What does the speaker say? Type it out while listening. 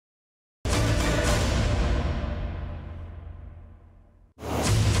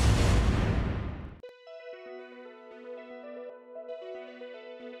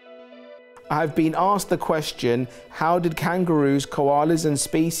I've been asked the question, how did kangaroos, koalas and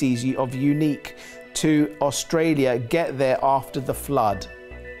species of unique to Australia get there after the flood?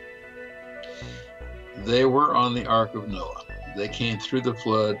 They were on the Ark of Noah. They came through the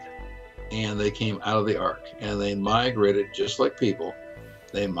flood and they came out of the Ark, and they migrated just like people.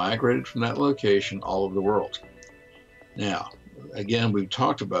 They migrated from that location all over the world. Now, again, we've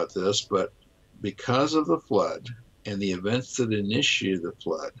talked about this, but because of the flood and the events that initiated the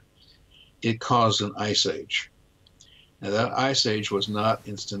flood, it caused an ice age. Now, that ice age was not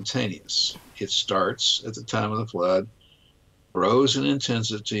instantaneous. It starts at the time of the flood, grows in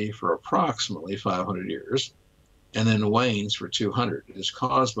intensity for approximately 500 years, and then wanes for 200. It is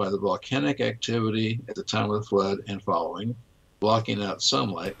caused by the volcanic activity at the time of the flood and following, blocking out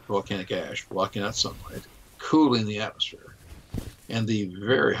sunlight, volcanic ash, blocking out sunlight, cooling the atmosphere. And the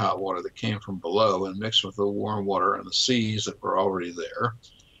very hot water that came from below and mixed with the warm water in the seas that were already there,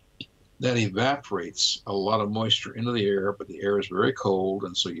 that evaporates a lot of moisture into the air, but the air is very cold,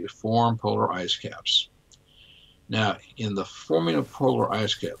 and so you form polar ice caps. Now, in the forming of polar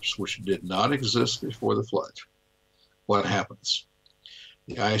ice caps, which did not exist before the flood, what happens?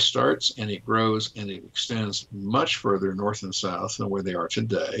 The ice starts and it grows and it extends much further north and south than where they are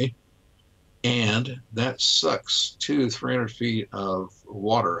today. And that sucks 200 to 300 feet of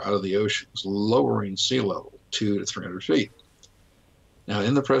water out of the oceans, lowering sea level 200 to 300 feet. Now,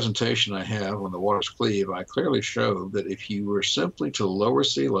 in the presentation I have on the waters cleave, I clearly show that if you were simply to lower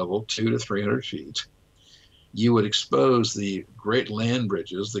sea level 200 to 300 feet, you would expose the great land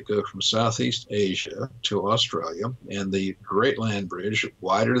bridges that go from Southeast Asia to Australia, and the Great Land Bridge,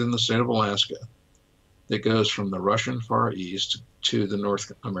 wider than the state of Alaska, that goes from the Russian Far East to the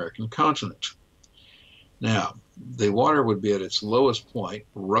North American continent. Now, the water would be at its lowest point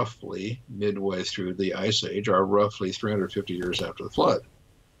roughly midway through the Ice Age, or roughly 350 years after the flood.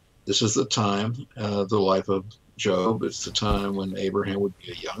 This is the time, the life of Job. It's the time when Abraham would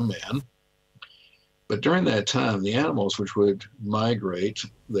be a young man. But during that time, the animals which would migrate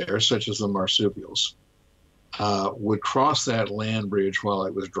there, such as the marsupials, would cross that land bridge while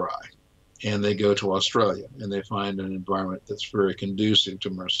it was dry. And they go to Australia, and they find an environment that's very conducive to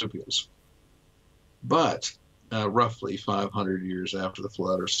marsupials. But roughly 500 years after the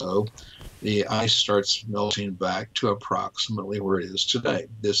flood or so, the ice starts melting back to approximately where it is today.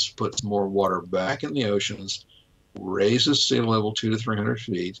 This puts more water back in the oceans, raises sea level 200 to 300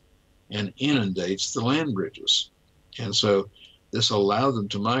 feet, and inundates the land bridges. And so this allowed them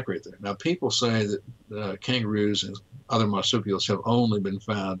to migrate there. Now, people say that kangaroos and other marsupials have only been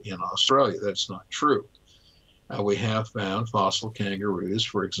found in Australia. That's not true. We have found fossil kangaroos,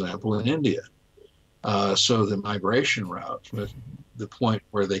 for example, in India. So the migration route, the point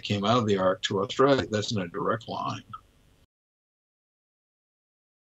where they came out of the Ark to Australia, that's in a direct line.